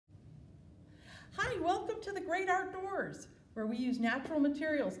Hi, welcome to the great outdoors, where we use natural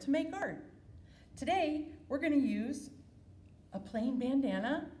materials to make art. Today, we're going to use a plain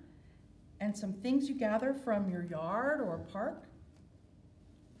bandana and some things you gather from your yard or park.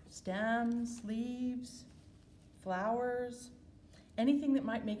 Stems, leaves, flowers, anything that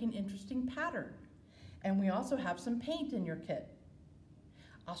might make an interesting pattern. And we also have some paint in your kit.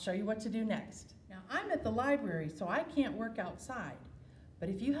 I'll show you what to do next. Now, I'm at the library, so I can't work outside. But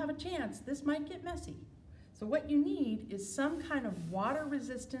if you have a chance, this might get messy. So what you need is some kind of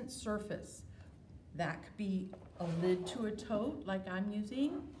water-resistant surface. That could be a lid to a tote, like I'm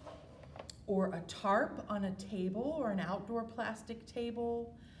using, or a tarp on a table or an outdoor plastic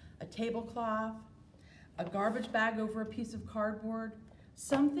table, a tablecloth, a garbage bag over a piece of cardboard,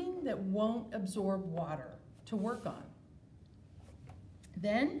 something that won't absorb water to work on.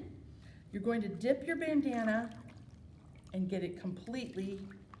 Then you're going to dip your bandana and get it completely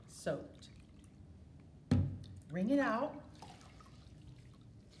soaked. Wring it out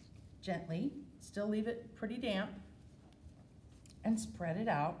gently, still leave it pretty damp, and spread it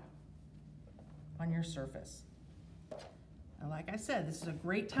out on your surface. Now, like I said, this is a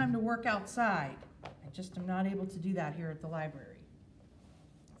great time to work outside. I just am not able to do that here at the library.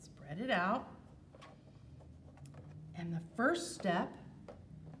 Spread it out, and the first step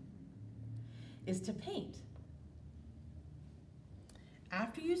is to paint.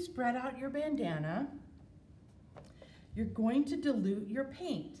 After you spread out your bandana, you're going to dilute your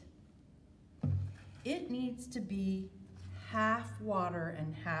paint. It needs to be half water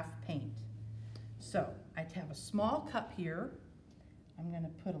and half paint. So I have a small cup here. I'm going to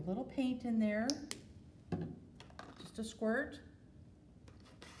put a little paint in there, just a squirt.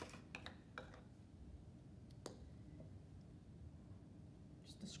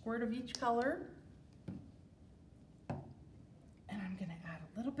 Just a squirt of each color.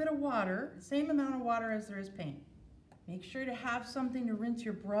 A little bit of water, the same amount of water as there is paint. Make sure to have something to rinse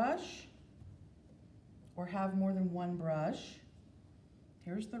your brush, or have more than one brush.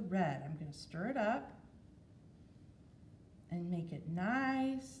 Here's the red. I'm going to stir it up and make it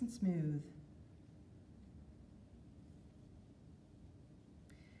nice and smooth.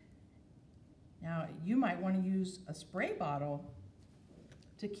 Now, you might want to use a spray bottle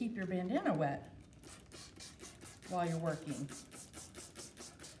to keep your bandana wet while you're working.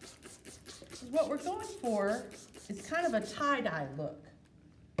 What we're going for is kind of a tie-dye look.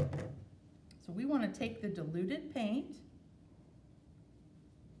 So we want to take the diluted paint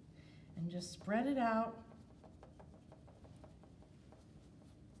and just spread it out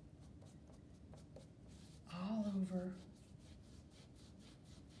all over.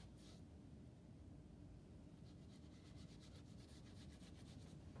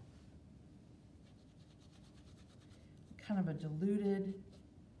 Kind of a diluted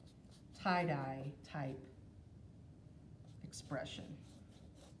tie-dye type expression.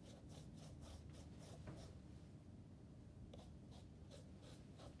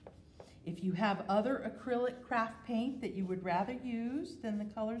 If you have other acrylic craft paint that you would rather use than the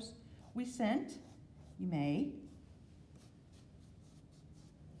colors we sent, you may.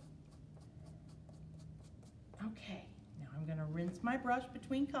 Okay, now I'm going to rinse my brush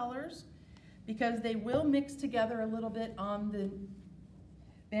between colors because they will mix together a little bit on the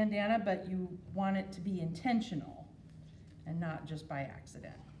bandana, but you want it to be intentional and not just by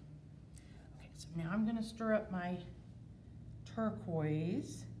accident. Okay, so now I'm going to stir up my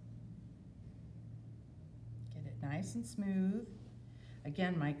turquoise. Get it nice and smooth.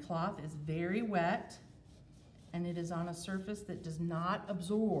 Again, my cloth is very wet and it is on a surface that does not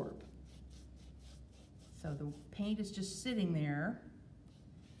absorb. So the paint is just sitting there,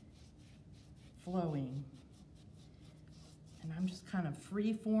 flowing. And I'm just kind of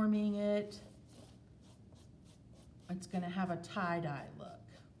free-forming it. It's going to have a tie-dye look.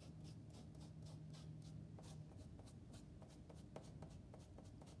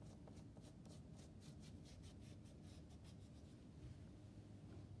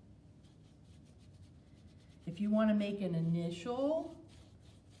 If you want to make an initial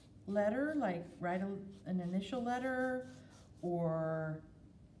letter, like write an initial letter or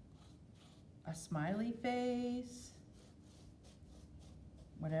a smiley face,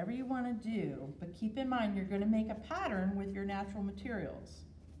 whatever you want to do, but keep in mind you're going to make a pattern with your natural materials.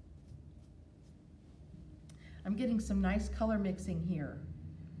 I'm getting some nice color mixing here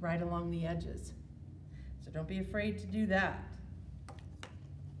right along the edges, so don't be afraid to do that.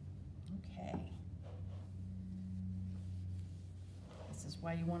 Okay. This is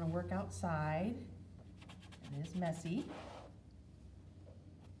why you want to work outside. It is messy.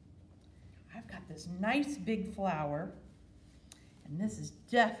 I've got this nice big flower, and this is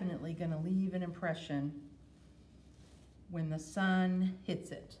definitely going to leave an impression when the sun hits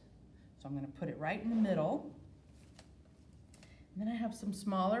it. So I'm going to put it right in the middle. And then I have some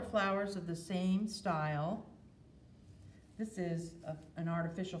smaller flowers of the same style. This is an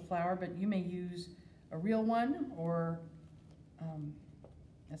artificial flower, but you may use a real one, or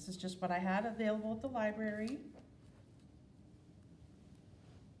this is just what I had available at the library.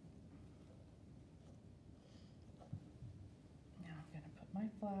 Now I'm going to put my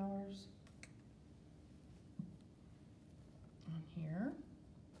flowers on here.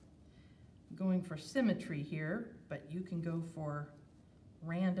 I'm going for symmetry here, but you can go for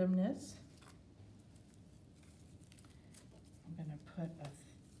randomness. I'm going to put a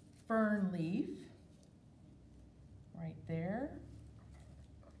fern leaf right there,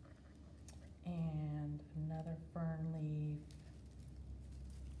 and another fern leaf.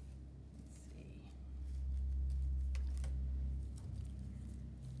 Let's see,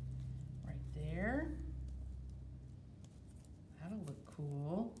 right there. That'll look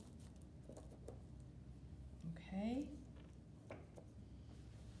cool. Okay.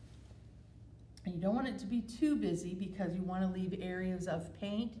 And you don't want it to be too busy because you want to leave areas of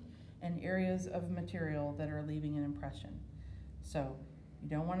paint and areas of material that are leaving an impression. So you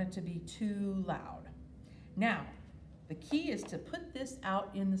don't want it to be too loud. Now, the key is to put this out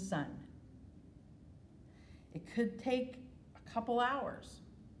in the sun. It could take a couple hours.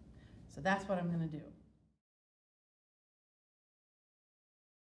 So that's what I'm going to do.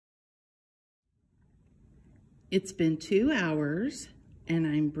 It's been 2 hours and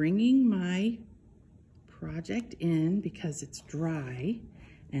I'm bringing my project in because it's dry.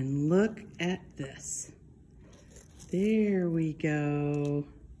 And look at this. There we go.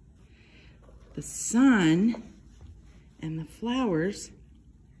 The sun and the flowers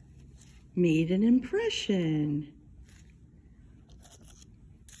made an impression.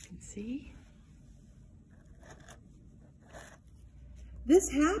 You can see. This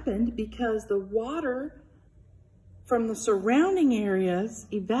happened because the water from the surrounding areas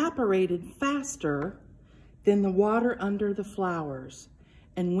evaporated faster than the water under the flowers.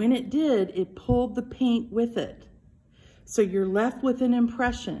 And when it did, it pulled the paint with it. So you're left with an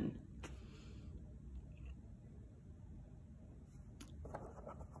impression.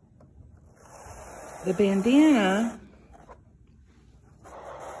 The bandana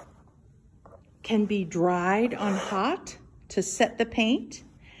can be dried on hot to set the paint,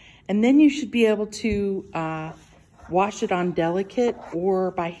 and then you should be able to wash it on delicate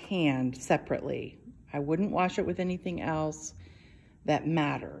or by hand separately. I wouldn't wash it with anything else that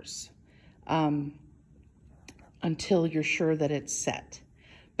matters until you're sure that it's set.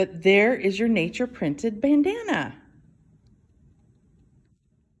 But there is your nature printed bandana.